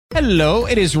Hello,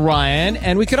 it is Ryan,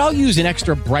 and we could all use an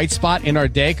extra bright spot in our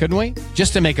day, couldn't we?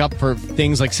 Just to make up for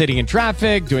things like sitting in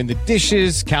traffic, doing the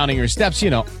dishes, counting your steps,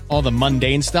 all the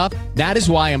mundane stuff. That is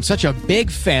why I'm such a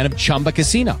big fan of Chumba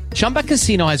Casino. Chumba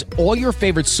Casino has all your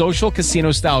favorite social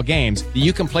casino-style games that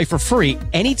you can play for free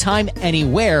anytime,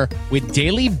 anywhere with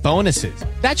daily bonuses.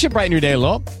 That should brighten your day a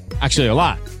little. Actually, a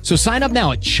lot. So sign up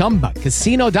now at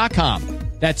ChumbaCasino.com.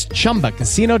 That's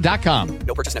ChumbaCasino.com.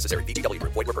 No purchase necessary. VGW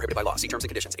Group. Void where prohibited by law. See terms and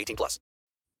conditions. 18+.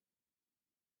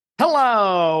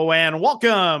 Hello, and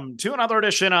welcome to another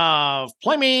edition of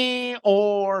Play Me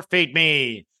or Fade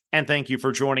Me. And thank you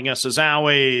for joining us as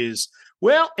always.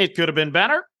 Well, it could have been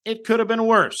better. It could have been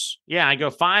worse. Yeah, I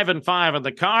go 5-5 on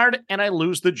the card, and I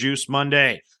lose the juice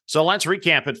Monday. So let's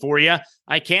recap it for you.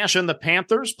 I cash in the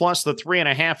Panthers plus the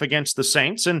 3.5 against the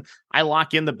Saints, and I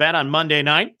lock in the bet on Monday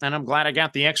night, and I'm glad I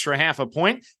got the extra half a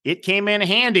point. It came in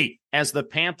handy as the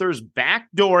Panthers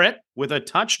backdoor it with a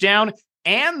touchdown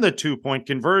and the 2-point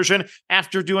conversion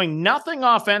after doing nothing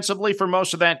offensively for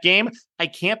most of that game. I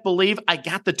can't believe I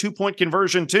got the 2-point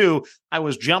conversion too. I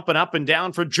was jumping up and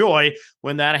down for joy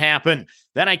when that happened.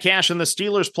 Then I cash in the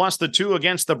Steelers plus the 2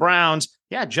 against the Browns.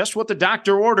 Yeah, just what the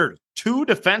doctor ordered. 2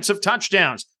 defensive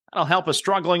touchdowns. That'll help a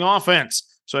struggling offense.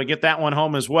 So I get that one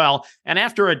home as well. And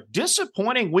after a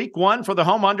disappointing week 1 for the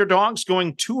home underdogs,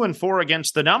 going 2-4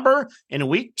 against the number, in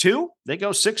week 2, they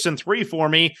go 6-3 for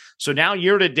me. So now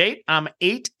year to date, I'm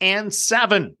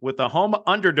 8-7 with the home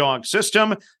underdog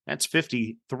system. That's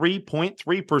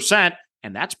 53.3%,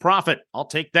 and that's profit. I'll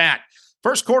take that.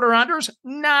 First quarter unders,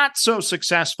 not so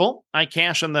successful. I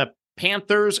cash on the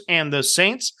Panthers and the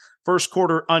Saints. First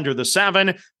quarter under the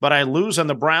 7, but I lose on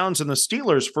the Browns and the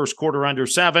Steelers first quarter under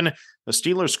 7. The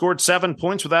Steelers scored 7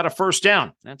 points without a first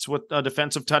down. That's what a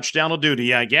defensive touchdown will do to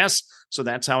you, I guess. So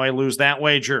that's how I lose that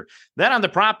wager. Then on the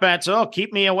prop bets,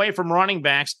 keep me away from running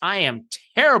backs. I am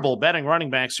terrible betting running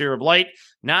backs here of late.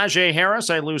 Najee Harris,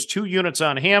 I lose 2 units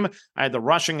on him. I had the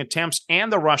rushing attempts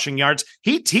and the rushing yards.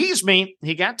 He teased me.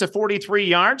 He got to 43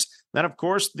 yards. Then, of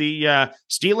course, the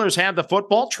Steelers had the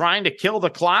football trying to kill the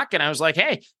clock. And I was like,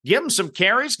 hey, give him some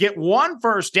carries, get 1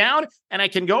 first down, and I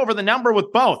can go over the number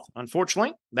with both.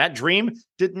 Unfortunately, that dream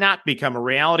did not become a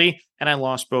reality, and I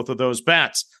lost both of those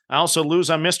bets. I also lose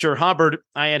on Mr. Hubbard.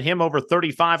 I had him over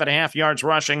 35.5 yards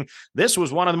rushing. This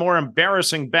was one of the more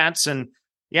embarrassing bets, and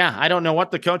yeah, I don't know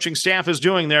what the coaching staff is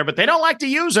doing there, but they don't like to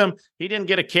use him. He didn't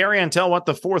get a carry until,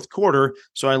 the fourth quarter,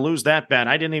 so I lose that bet.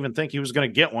 I didn't even think he was going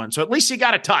to get one, so at least he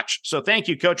got a touch. So thank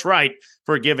you, Coach Wright,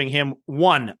 for giving him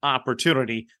 1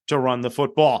 opportunity to run the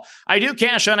football. I do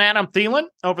cash on Adam Thielen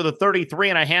over the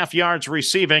 33.5 yards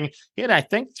receiving. He had, I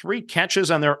think, 3 catches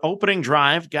on their opening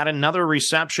drive, got another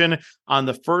reception on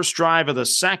the first drive of the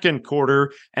second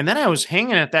quarter, and then I was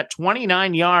hanging at that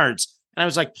 29 yards. And I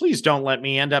was like, please don't let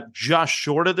me end up just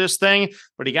short of this thing.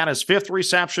 But he got his 5th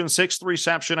reception, 6th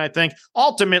reception, I think.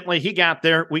 Ultimately, he got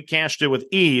there. We cashed it with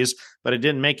ease, but it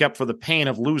didn't make up for the pain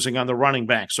of losing on the running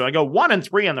back. So I go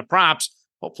 1-3 on the props.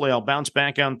 Hopefully, I'll bounce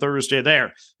back on Thursday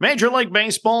there. Major League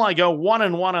Baseball, I go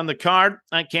 1-1 on the card.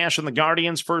 I cash in the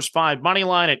Guardians' first 5 money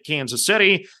line at Kansas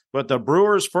City, but the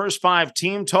Brewers' first 5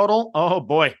 team total, oh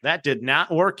boy, that did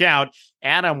not work out.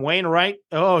 Adam Wainwright,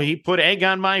 he put egg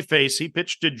on my face. He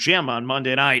pitched a gem on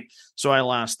Monday night, so I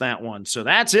lost that one. So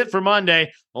that's it for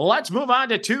Monday. Let's move on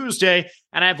to Tuesday,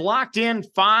 and I've locked in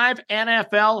 5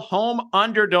 NFL home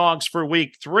underdogs for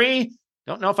week 3.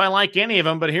 Don't know if I like any of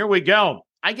them, but here we go.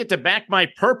 I get to back my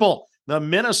purple, the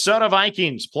Minnesota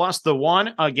Vikings, plus the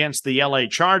 1 against the LA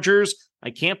Chargers.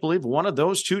 I can't believe one of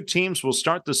those 2 teams will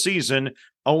start the season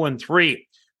 0-3.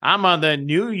 I'm on the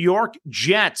New York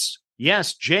Jets.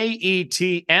 Yes,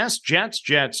 Jets,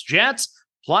 Jets,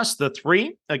 plus the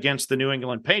 3 against the New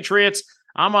England Patriots.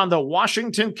 I'm on the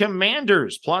Washington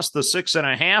Commanders, plus the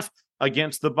 6.5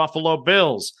 against the Buffalo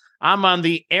Bills. I'm on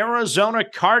the Arizona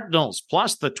Cardinals,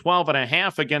 plus the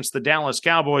 12.5 against the Dallas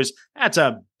Cowboys. That's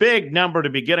a big number to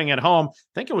be getting at home.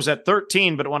 I think it was at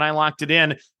 13, but when I locked it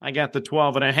in, I got the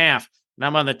 12.5. And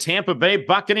I'm on the Tampa Bay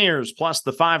Buccaneers, plus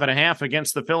the 5.5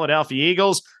 against the Philadelphia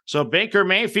Eagles. So Baker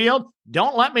Mayfield,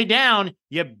 don't let me down.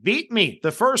 You beat me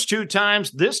the first 2 times.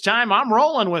 This time I'm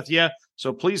rolling with you.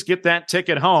 So please get that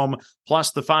ticket home,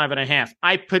 plus the 5.5.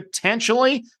 I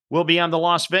potentially will be on the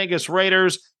Las Vegas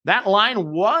Raiders. That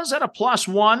line was at a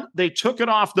 +1. They took it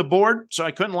off the board, so I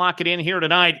couldn't lock it in here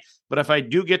tonight. But if I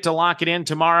do get to lock it in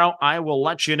tomorrow, I will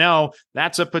let you know.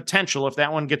 That's a potential. If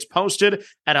that one gets posted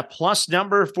at a plus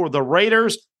number for the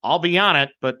Raiders, I'll be on it.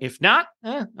 But if not,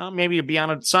 maybe you'll be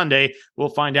on it Sunday. We'll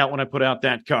find out when I put out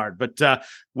that card. But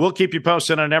we'll keep you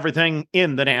posted on everything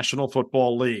in the National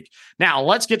Football League. Now,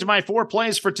 let's get to my 4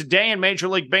 plays for today in Major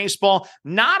League Baseball.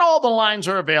 Not all the lines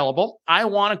are available. I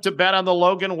wanted to bet on the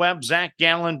Logan Webb, Zach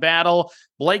Gallen battle.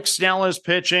 Blake Snell is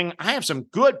pitching. I have some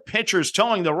good pitchers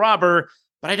towing the rubber,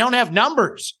 but I don't have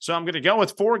numbers. So I'm going to go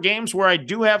with 4 games where I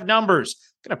do have numbers.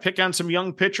 I'm going to pick on some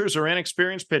young pitchers or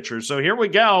inexperienced pitchers. So here we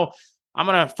go.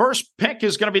 First pick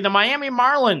is going to be the Miami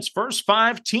Marlins. First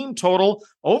 5 team total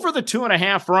over the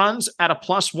 2.5 runs at a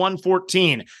plus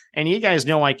 114. And you guys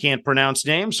know I can't pronounce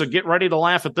names, so get ready to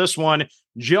laugh at this one.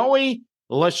 Joey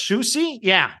Lucchesi?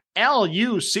 Yeah,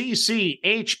 Lucchesi.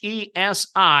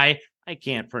 I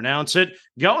can't pronounce it.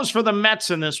 Goes for the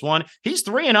Mets in this one. He's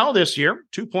 3-0 this year,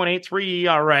 2.83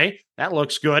 ERA. That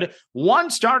looks good. 1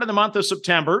 start in the month of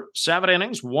September, 7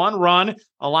 innings, 1 run,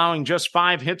 allowing just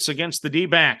 5 hits against the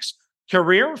D-backs.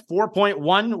 Career,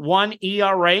 4.11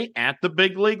 ERA at the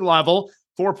big league level,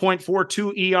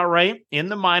 4.42 ERA in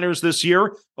the minors this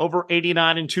year, over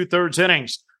 89 2/3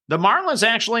 innings. The Marlins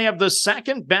actually have the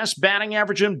second best batting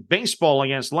average in baseball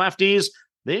against lefties.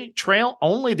 They trail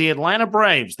only the Atlanta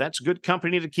Braves. That's good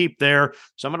company to keep there.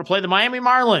 So I'm going to play the Miami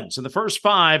Marlins in the first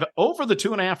 5 over the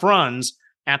 2.5 runs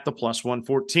at the plus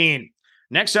 114.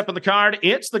 Next up on the card,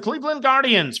 it's the Cleveland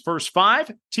Guardians. First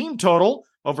 5 team total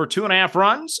over 2.5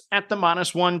 runs at the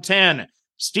minus 110.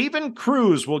 Steven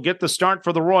Cruz will get the start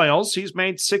for the Royals. He's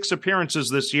made 6 appearances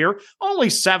this year,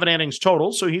 only 7 innings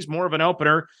total, so he's more of an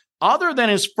opener. Other than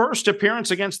his first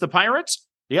appearance against the Pirates,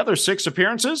 the other 6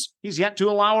 appearances, he's yet to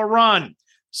allow a run.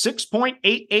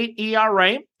 6.88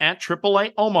 ERA at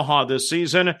AAA Omaha this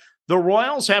season. The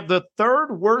Royals have the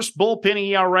 3rd worst bullpen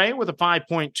ERA with a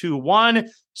 5.21.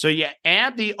 So you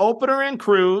add the opener and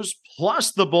Cruz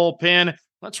plus the bullpen.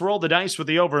 Let's roll the dice with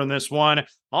the over in this one.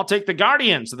 I'll take the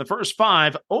Guardians in the first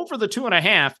 5 over the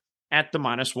 2.5 at the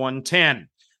minus 110.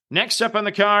 Next up on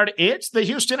the card, it's the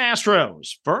Houston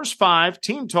Astros. First 5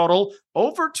 team total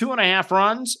over 2.5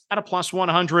 runs at a plus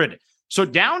 100. So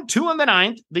down 2 in the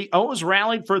 9th, the O's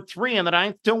rallied for 3 in the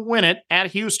 9th to win it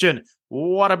at Houston.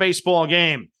 What a baseball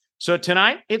game. So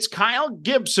tonight, it's Kyle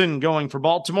Gibson going for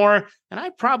Baltimore, and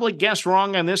I probably guessed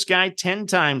wrong on this guy 10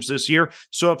 times this year.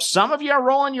 So if some of you are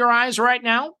rolling your eyes right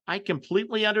now, I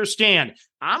completely understand.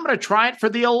 I'm going to try it for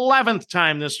the 11th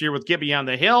time this year with Gibby on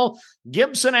the hill.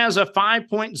 Gibson has a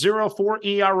 5.04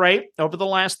 ERA over the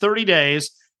last 30 days,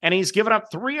 and he's given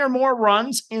up 3 or more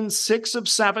runs in 6 of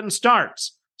 7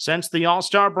 starts. Since the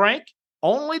All-Star break,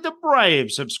 only the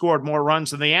Braves have scored more runs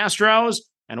than the Astros.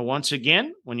 And once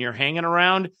again, when you're hanging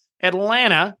around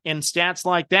Atlanta in stats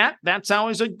like that, that's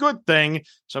always a good thing.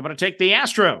 So I'm going to take the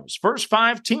Astros. First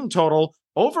 5 team total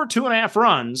over 2.5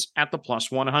 runs at the plus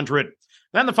 100.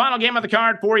 Then the final game of the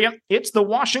card for you, it's the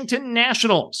Washington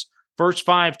Nationals. First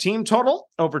 5 team total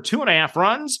over 2.5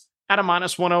 runs at a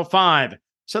minus 105.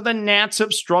 So the Nats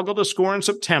have struggled to score in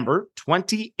September,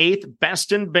 28th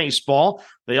best in baseball.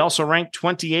 They also ranked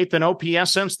 28th in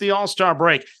OPS since the All-Star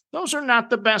break. Those are not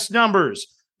the best numbers,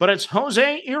 but it's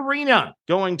Jose Urena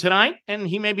going tonight, and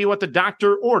he may be what the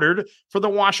doctor ordered for the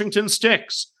Washington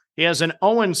Sticks. He has an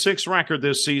 0-6 record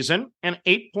this season, an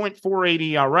 8.48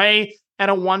 ERA,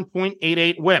 and a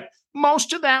 1.88 whip.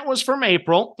 Most of that was from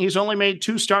April. He's only made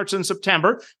 2 starts in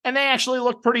September, and they actually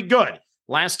look pretty good.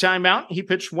 Last time out, he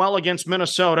pitched well against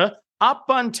Minnesota, up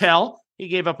until he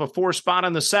gave up a 4 spot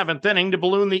in the 7th inning to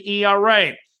balloon the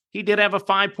ERA. He did have a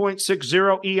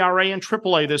 5.60 ERA in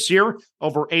AAA this year,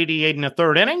 over 88 in the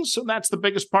 3rd inning, so that's the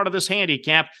biggest part of this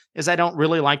handicap, is I don't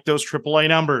really like those AAA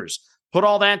numbers. Put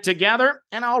all that together,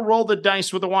 and I'll roll the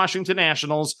dice with the Washington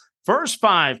Nationals. First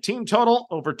 5 team total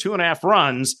over 2.5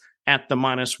 runs at the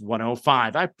minus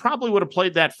 105. I probably would have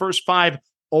played that first 5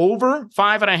 over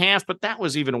 5.5, but that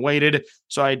was even weighted,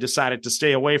 so I decided to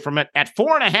stay away from it. At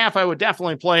 4.5, I would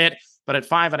definitely play it, but at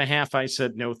 5.5, I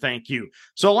said no thank you.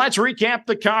 So let's recap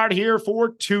the card here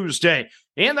for Tuesday.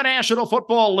 In the National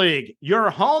Football League, your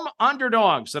home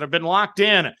underdogs that have been locked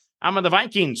in. I'm on the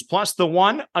Vikings plus the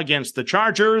 1 against the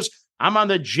Chargers. I'm on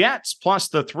the Jets plus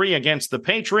the 3 against the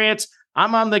Patriots.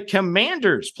 I'm on the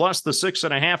Commanders plus the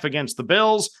 6.5 against the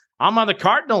Bills. I'm on the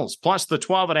Cardinals plus the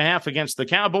 12.5 against the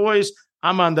Cowboys.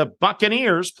 I'm on the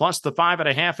Buccaneers plus the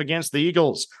 5.5 against the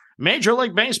Eagles. Major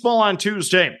League Baseball on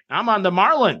Tuesday. I'm on the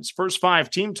Marlins, first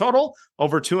 5 team total,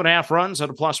 over 2.5 runs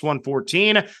at a plus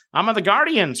 114. I'm on the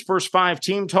Guardians, first 5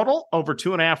 team total, over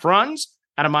 2.5 runs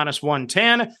at a minus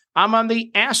 110. I'm on the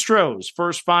Astros,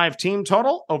 first 5 team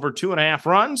total, over 2.5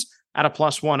 runs at a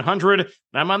plus 100. And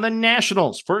I'm on the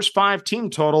Nationals first 5 team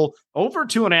total over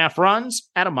 2.5 runs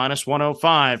at a minus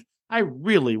 105. I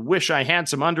really wish I had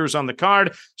some unders on the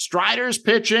card. Strider's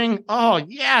pitching. Oh,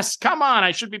 yes. Come on.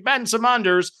 I should be betting some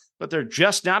unders, but they're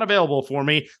just not available for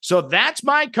me. So that's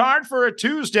my card for a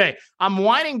Tuesday. I'm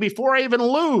whining before I even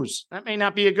lose. That may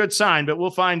not be a good sign, but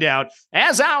we'll find out.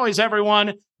 As always,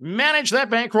 everyone, manage that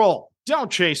bankroll.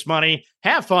 Don't chase money.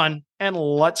 Have fun, and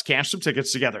let's cash some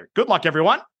tickets together. Good luck,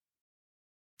 everyone.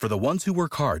 For the ones who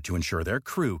work hard to ensure their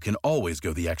crew can always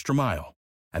go the extra mile,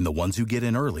 and the ones who get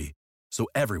in early so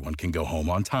everyone can go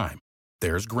home on time,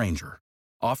 there's Grainger,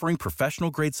 offering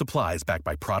professional-grade supplies backed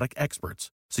by product experts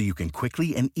so you can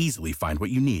quickly and easily find what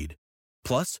you need.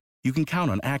 Plus, you can count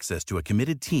on access to a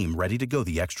committed team ready to go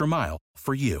the extra mile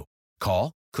for you.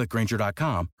 Call, click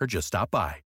Grainger.com, or just stop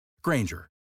by. Grainger,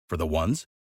 for the ones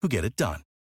who get it done.